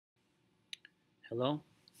Hello,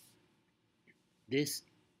 this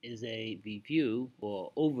is a review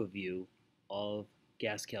or overview of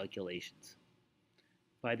gas calculations.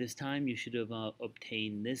 By this time, you should have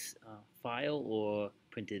obtained this file or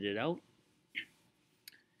printed it out.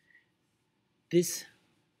 This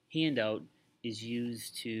handout is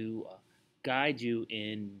used to guide you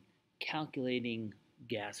in calculating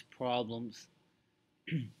gas problems.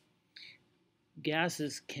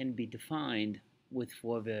 Gases can be defined with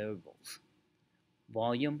four variables: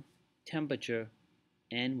 volume, temperature,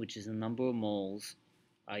 N, which is the number of moles,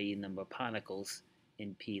 i.e. number of particles,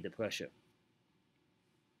 and P, the pressure.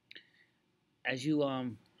 As you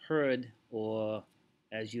heard, or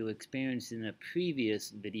as you experienced in a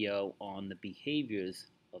previous video on the behaviors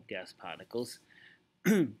of gas particles,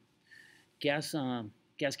 gas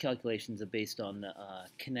calculations are based on the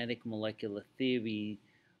kinetic molecular theory,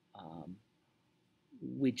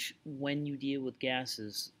 which, when you deal with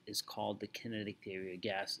gases, is called the kinetic theory of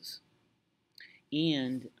gases.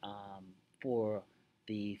 And for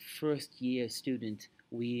the first year student,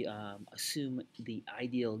 we assume the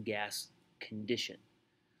ideal gas condition.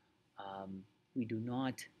 We do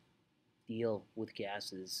not deal with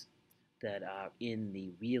gases that are in the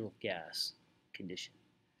real gas condition.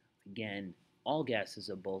 Again, all gases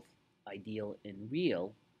are both ideal and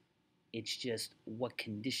real. It's just what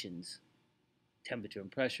conditions, temperature and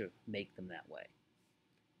pressure, make them that way.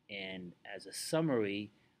 And as a summary,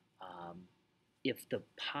 if the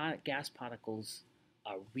gas particles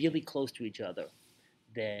are really close to each other,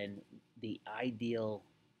 then the ideal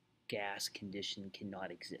gas condition cannot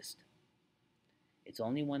exist. It's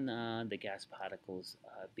only when the gas particles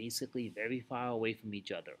are basically very far away from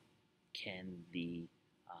each other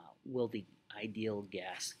will the ideal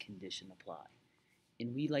gas condition apply.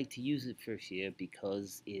 And we like to use it first year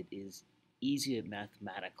because it is easier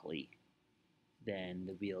mathematically than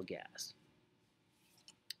the real gas.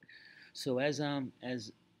 So as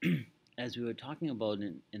as we were talking about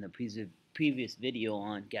in a previous video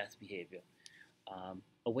on gas behavior,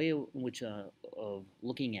 a way in which of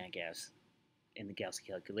looking at gas and the gas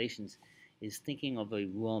calculations is thinking of a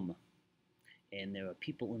room, and there are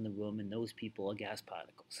people in the room, and those people are gas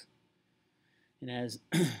particles. And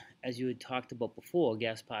as you had talked about before,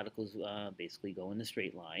 gas particles basically go in a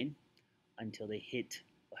straight line until they hit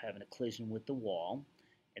or have a collision with the wall,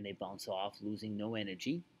 and they bounce off, losing no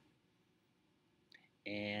energy.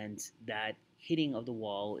 And that hitting of the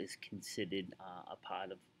wall is considered a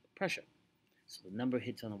part of pressure. So the number of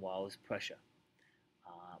hits on the wall is pressure.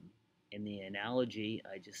 In the analogy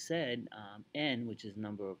I just said, N, which is the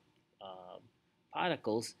number of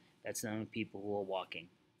particles, that's the number of people who are walking.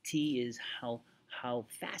 T is how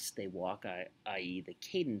fast they walk, i.e. the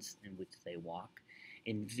cadence in which they walk.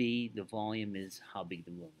 And V, the volume, is how big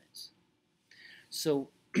the room is. So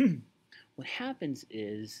what happens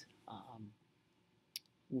is,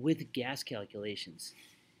 with gas calculations,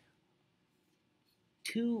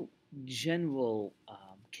 two general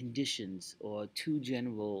conditions or two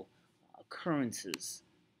general occurrences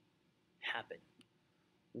happen.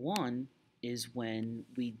 One is when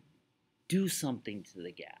we do something to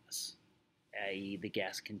the gas, i.e. the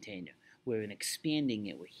gas container. We're expanding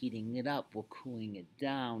it, we're heating it up, we're cooling it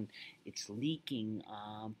down, it's leaking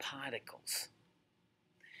particles.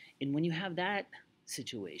 And when you have that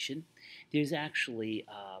situation, there's actually,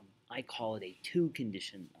 I call it a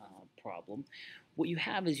two-condition problem. What you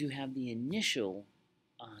have is you have the initial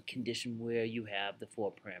condition where you have the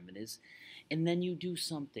four parameters, and then you do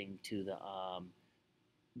something to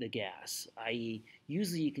the gas, i.e.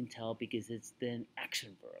 usually you can tell because it's the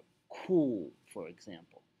action verb, cool, for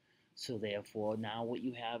example. So therefore, now what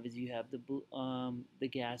you have is you have the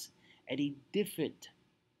gas at a different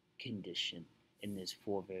condition, and there's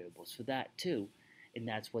four variables for that too, and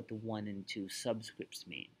that's what the 1 and 2 subscripts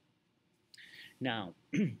mean. Now,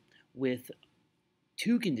 with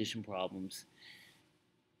two condition problems,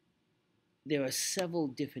 there are several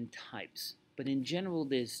different types, but in general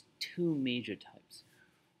there's two major types.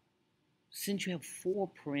 Since you have four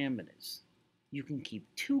parameters, you can keep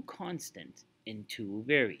two constant and two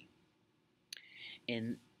vary.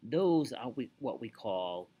 And those are what we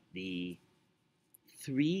call the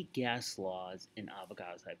three gas laws in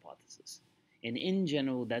Avogadro's hypothesis. And in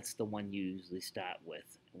general, that's the one you usually start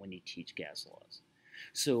with when you teach gas laws.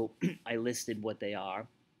 So I listed what they are.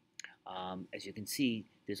 As you can see,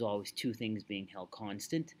 there's always two things being held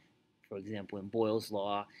constant. For example, in Boyle's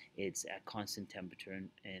law, it's at constant temperature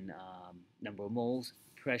and number of moles.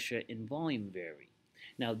 Pressure and volume vary.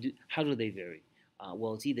 Now, how do they vary?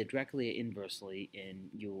 Well, it's either directly or inversely, and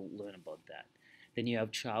you'll learn about that. Then you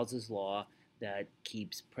have Charles's law that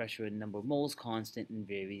keeps pressure and number of moles constant and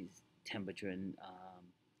varies temperature and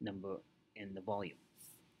number in the volume.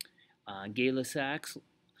 Gay-Lussac's,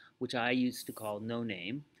 which I used to call no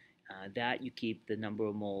name, that you keep the number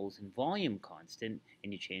of moles and volume constant,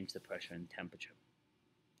 and you change the pressure and temperature.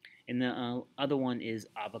 And the other one is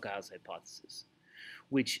Avogadro's hypothesis,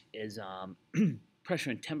 which is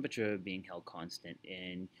pressure and temperature being held constant,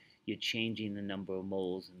 and you're changing the number of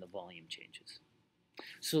moles and the volume changes.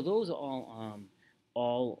 So those are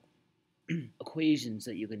all equations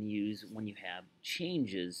that you're going to use when you have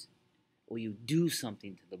changes or you do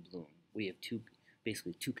something to the balloon. We have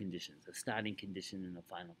basically two conditions, a starting condition and a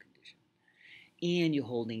final condition. And you're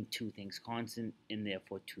holding two things constant, and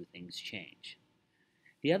therefore two things change.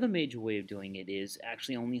 The other major way of doing it is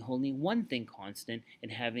actually only holding one thing constant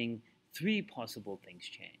and having three possible things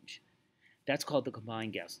change. That's called the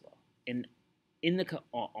combined gas law. And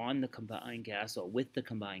on the combined gas law, with the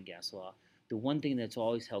combined gas law, the one thing that's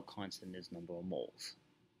always held constant is number of moles.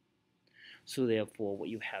 So therefore, what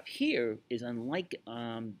you have here is unlike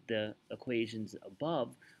the equations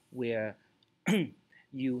above, where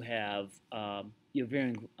you have you're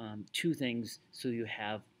varying two things, so you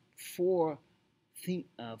have four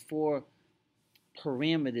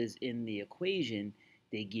parameters in the equation.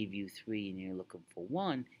 They give you 3 and you're looking for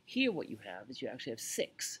 1. Here what you have is you actually have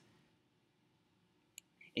 6.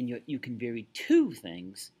 And you can vary 2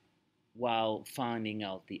 things while finding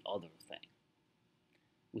out the other thing,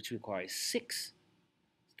 which requires 6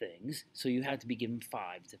 things, so you have to be given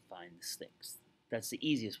 5 to find the 6th. That's the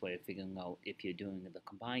easiest way of figuring out if you're doing the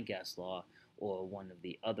combined gas law or one of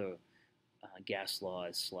the other gas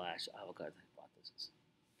laws / Avogadro's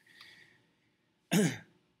hypothesis.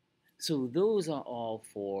 So those are all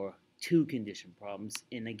for 2 condition problems,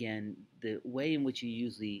 and again, the way in which you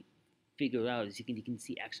usually figure it out is you can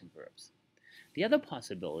see action verbs. The other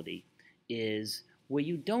possibility is where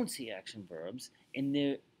you don't see action verbs and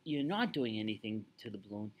you're not doing anything to the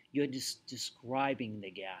balloon, you're just describing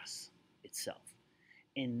the gas itself.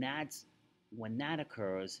 And that's when that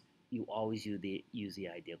occurs, you always use the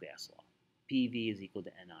ideal gas law. PV is equal to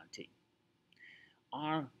nRT.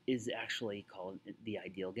 R is actually called the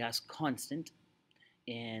ideal gas constant,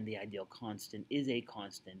 and the ideal constant is a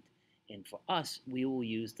constant, and for us, we will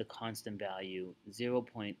use the constant value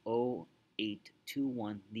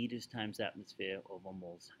 0.0821 liters times atmosphere over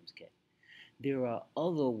moles times K. There are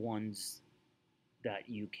other ones that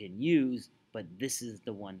you can use, but this is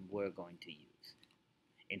the one we're going to use.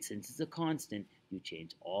 And since it's a constant, you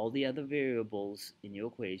change all the other variables in your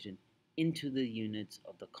equation into the units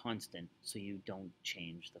of the constant, so you don't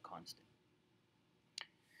change the constant.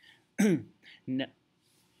 Now,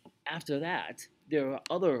 after that, there are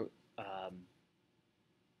other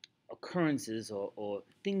occurrences or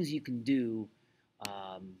things you can do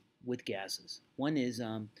with gases. One is,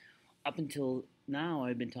 up until now,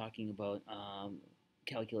 I've been talking about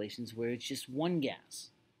calculations where it's just one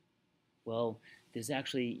gas. Well, there's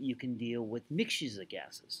actually, you can deal with mixtures of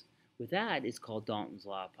gases. With that, it's called Dalton's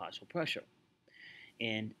law of partial pressure.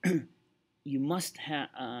 And you must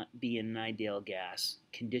be in an ideal gas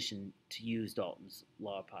condition to use Dalton's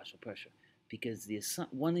law of partial pressure, because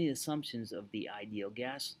one of the assumptions of the ideal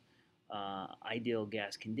gas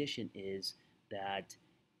condition is that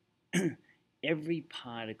every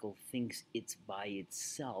particle thinks it's by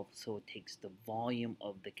itself, so it takes the volume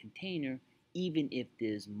of the container, even if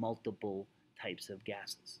there's multiple types of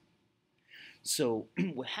gases. So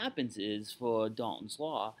what happens is, for Dalton's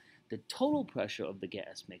law, the total pressure of the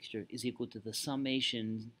gas mixture is equal to the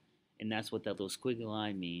summation, and that's what that little squiggly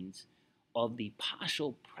line means, of the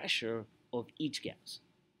partial pressure of each gas.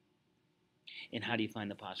 And how do you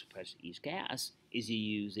find the partial pressure of each gas? Is you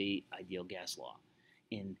use a ideal gas law.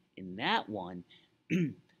 In that one,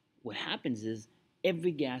 what happens is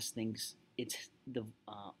every gas thinks it's the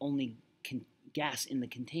only gas in the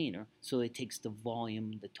container, so it takes the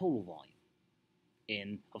volume, the total volume.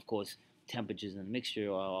 And of course, temperatures in the mixture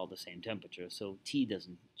are all the same temperature, so T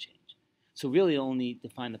doesn't change. So really, only to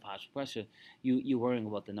find the partial pressure, you're worrying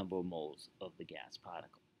about the number of moles of the gas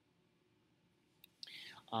particle.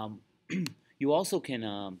 You also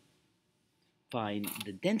can find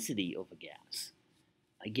the density of a gas.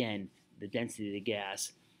 Again, the density of the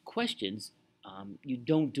gas questions, you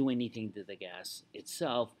don't do anything to the gas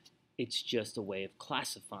itself. It's just a way of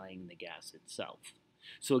classifying the gas itself.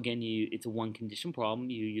 So again, it's a one-condition problem.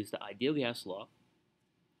 You use the ideal gas law,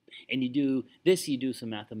 and you do some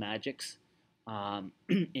mathematics,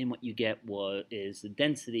 and what you get is the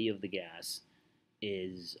density of the gas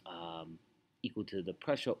is equal to the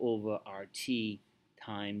pressure over RT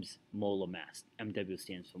times molar mass. MW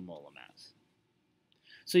stands for molar mass.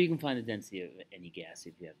 So you can find the density of any gas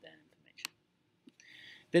if you have that information.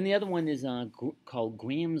 Then the other one is called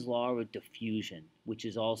Graham's law of diffusion, which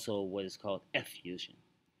is also what is called effusion.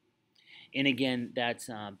 And again, that's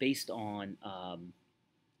based on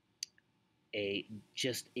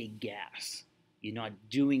just a gas. You're not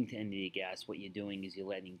doing to any of the gas. What you're doing is you're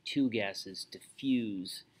letting two gases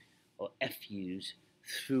diffuse or effuse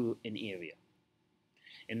through an area.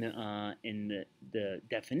 And the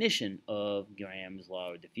definition of Graham's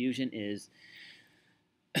law of diffusion is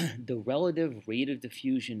the relative rate of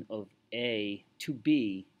diffusion of A to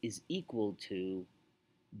B is equal to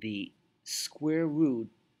the square root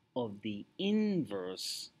of the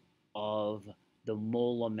inverse of the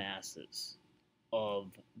molar masses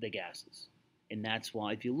of the gases. And that's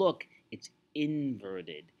why, if you look, it's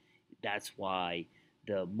inverted. That's why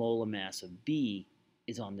the molar mass of B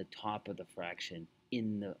is on the top of the fraction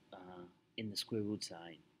in the square root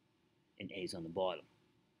sign, and A is on the bottom.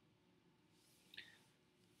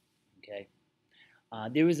 Okay.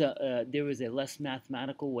 There is a less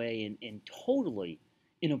mathematical way and totally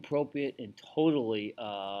inappropriate and totally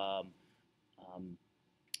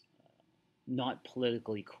not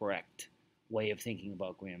politically correct way of thinking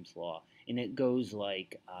about Graham's law, and it goes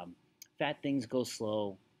like fat things go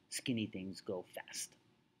slow, skinny things go fast.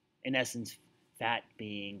 In essence, fat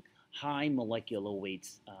being high molecular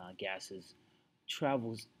weights gases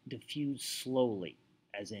diffuse slowly,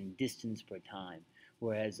 as in distance per time,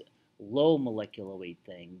 whereas low molecular weight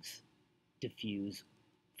things diffuse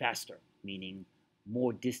faster, meaning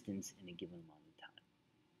more distance in a given amount of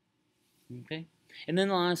time. Okay? And then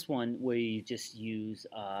the last one, where you just use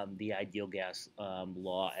the ideal gas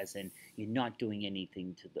law, as in you're not doing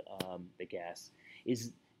anything to the gas,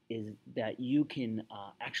 is that you can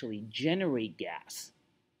actually generate gas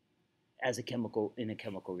as a chemical in a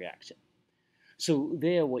chemical reaction. So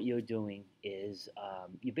there, what you're doing is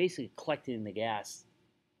you're basically collecting the gas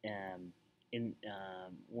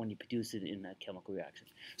when you produce it in a chemical reaction.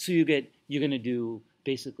 So you're going to do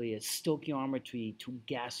basically a stoichiometry to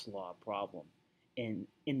gas law problem, and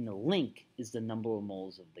in the link is the number of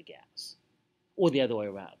moles of the gas, or the other way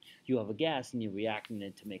around. You have a gas and you're reacting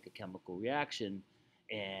it to make a chemical reaction,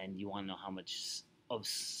 and you want to know how much of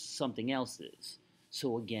something else is.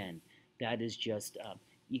 So again, that is just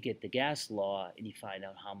you get the gas law and you find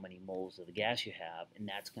out how many moles of the gas you have, and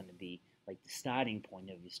that's going to be like the starting point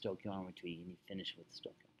of your stoichiometry, and you finish with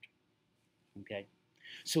stoichiometry. Okay,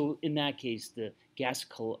 so in that case, the gas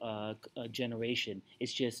generation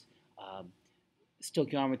is just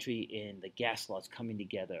stoichiometry and the gas laws coming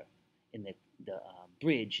together, and the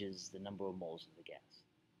bridge is the number of moles of the gas.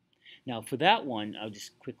 Now, for that one, I'll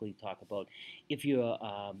just quickly talk about if you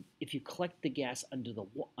collect the gas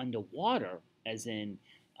underwater, as in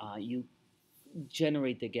you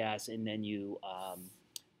generate the gas and then you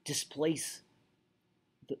displace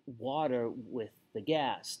the water with the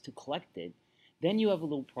gas to collect it, then you have a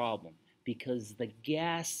little problem, because the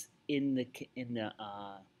gas in the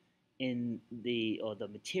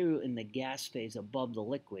material in the gas phase above the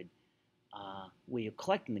liquid, where you're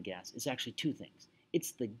collecting the gas, is actually two things.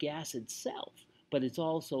 It's the gas itself, but it's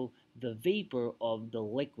also the vapor of the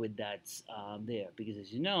liquid that's there. Because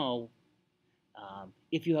as you know,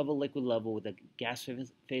 if you have a liquid level with a gas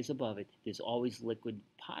phase above it, there's always liquid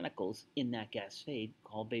particles in that gas phase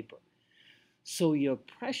called vapor. So your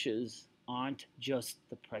pressures aren't just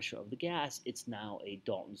the pressure of the gas, it's now a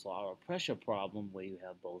Dalton's law of pressure problem, where you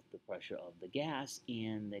have both the pressure of the gas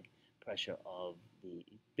and the pressure of the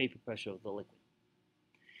vapor pressure of the liquid.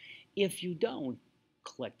 If you don't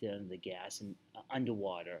collect it under the gas and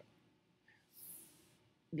underwater,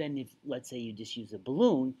 then if, let's say, you just use a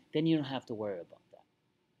balloon, then you don't have to worry about that.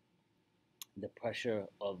 The pressure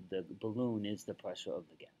of the balloon is the pressure of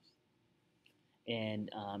the gas. And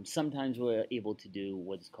sometimes we're able to do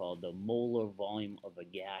what's called the molar volume of a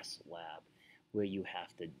gas lab, where you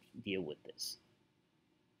have to deal with this.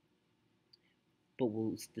 But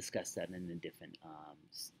we'll discuss that in a different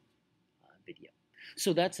video.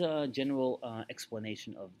 So that's a general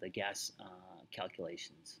explanation of the gas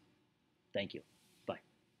calculations. Thank you.